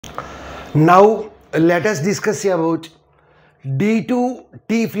Now let us discuss about D to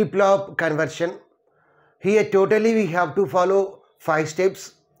T flip-flop conversion. Here totally we have to follow 5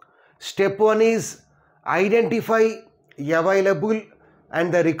 steps. Step 1 is identify available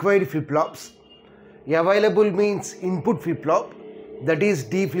and the required flip-flops. Available means input flip-flop, that is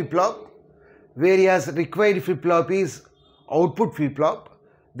D flip-flop, whereas required flip-flop is output flip-flop,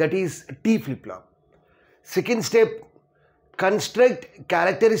 that is T flip-flop. Second step, construct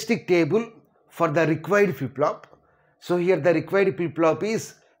characteristic table for the required flip-flop. So here the required flip-flop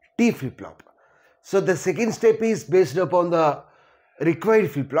is T flip-flop. So the second step is based upon the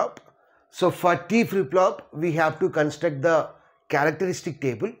required flip-flop. So for T flip-flop we have to construct the characteristic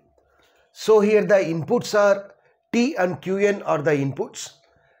table. So here the inputs are T and Qn are the inputs,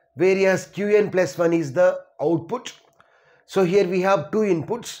 whereas Qn plus 1 is the output. So here we have 2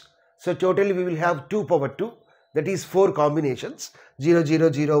 inputs. So totally we will have 2 power 2. That is 4 combinations 0,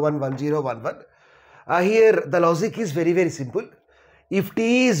 0, 0, 1, 1, 0, 1, 1. Here the logic is very simple. If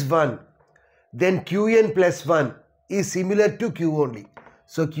T is 1, then Qn plus 1 is similar to Q only.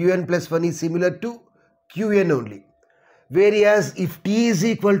 So Qn plus 1 is similar to Qn only. Whereas if T is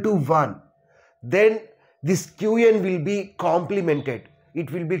equal to 1, then this Qn will be complemented.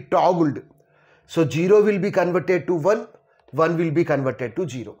 It will be toggled. So 0 will be converted to 1, 1 will be converted to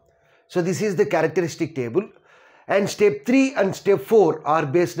 0. So this is the characteristic table. And step 3 and step 4 are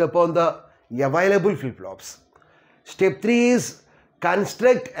based upon the available flip-flops. Step 3 is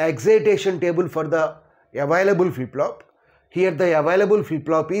construct excitation table for the available flip-flop. Here the available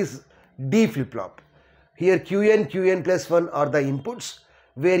flip-flop is D flip-flop. Here Qn plus 1 are the inputs,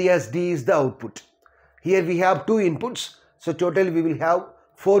 whereas D is the output. Here we have 2 inputs, so total we will have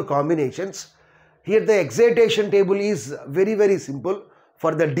 4 combinations. Here the excitation table is very simple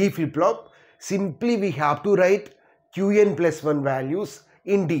for the D flip-flop. Simply we have to write Qn plus 1 values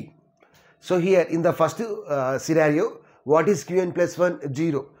in D. So here in the first scenario, what is Qn plus 1?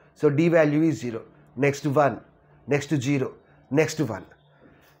 0. So D value is 0. Next 1. Next 0. Next 1.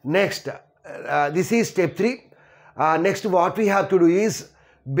 Next, this is step 3. Next what we have to do is,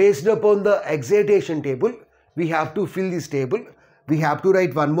 based upon the excitation table, we have to fill this table. We have to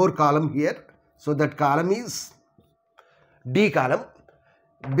write one more column here. So that column is D column.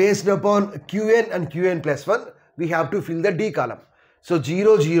 Based upon Qn and Qn plus 1, we have to fill the D column. So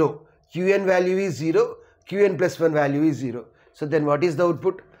 0, 0, Qn value is 0, Qn plus 1 value is 0. So then what is the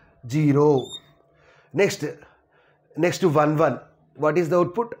output? 0. Next 1, 1. What is the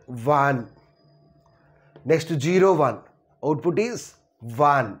output? 1. Next 0, 1. Output is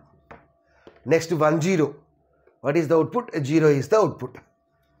 1. Next 1, 0. What is the output? 0 is the output.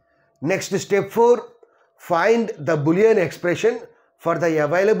 Next step 4. Find the Boolean expression for the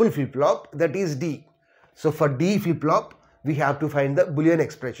available flip-flop, that is D. So for D flip-flop, we have to find the Boolean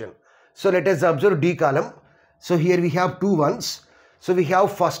expression. So let us observe D column. So here we have 2 ones. So we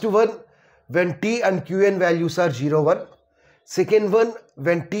have first one when T and Qn values are 0, 1. Second one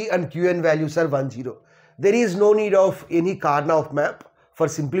when T and Qn values are 1, 0. There is no need of any Karnaugh map for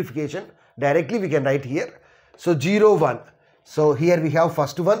simplification. Directly we can write here. So 0, 1. So here we have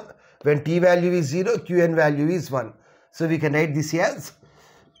first one when T value is 0, Qn value is 1. So we can write this as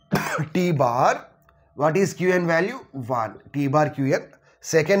T bar. What is Qn value? 1. T bar Qn.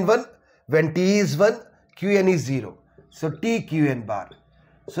 Second one, when T is 1, Qn is 0. So T Qn bar.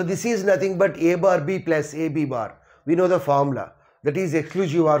 So this is nothing but A bar B plus AB bar. We know the formula. That is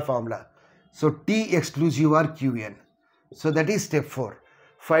exclusive OR formula. So T exclusive OR Qn. So that is step 4.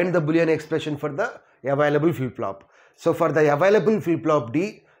 Find the Boolean expression for the available flip-flop. So for the available flip-flop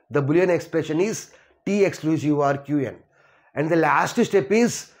D, the Boolean expression is T exclusive OR Qn. And the last step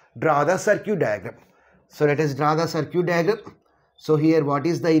is draw the circuit diagram. So let us draw the circuit diagram. So here what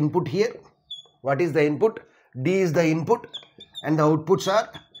is the input here? What is the input? D is the input and the outputs are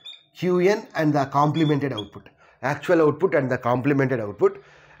Qn and the complemented output. Actual output and the complemented output.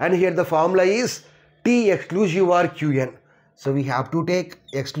 And here the formula is T exclusive OR Qn. So we have to take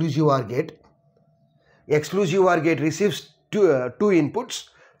exclusive OR gate. Exclusive OR gate receives two inputs.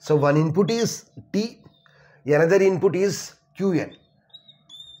 So one input is T, another input is Qn.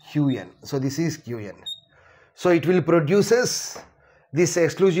 So this is Qn. So it will produces, this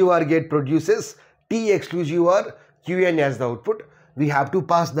exclusive OR gate produces T exclusive OR Qn as the output. We have to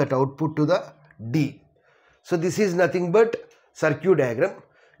pass that output to the D. So this is nothing but circuit diagram.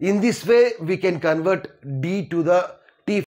 In this way we can convert D to the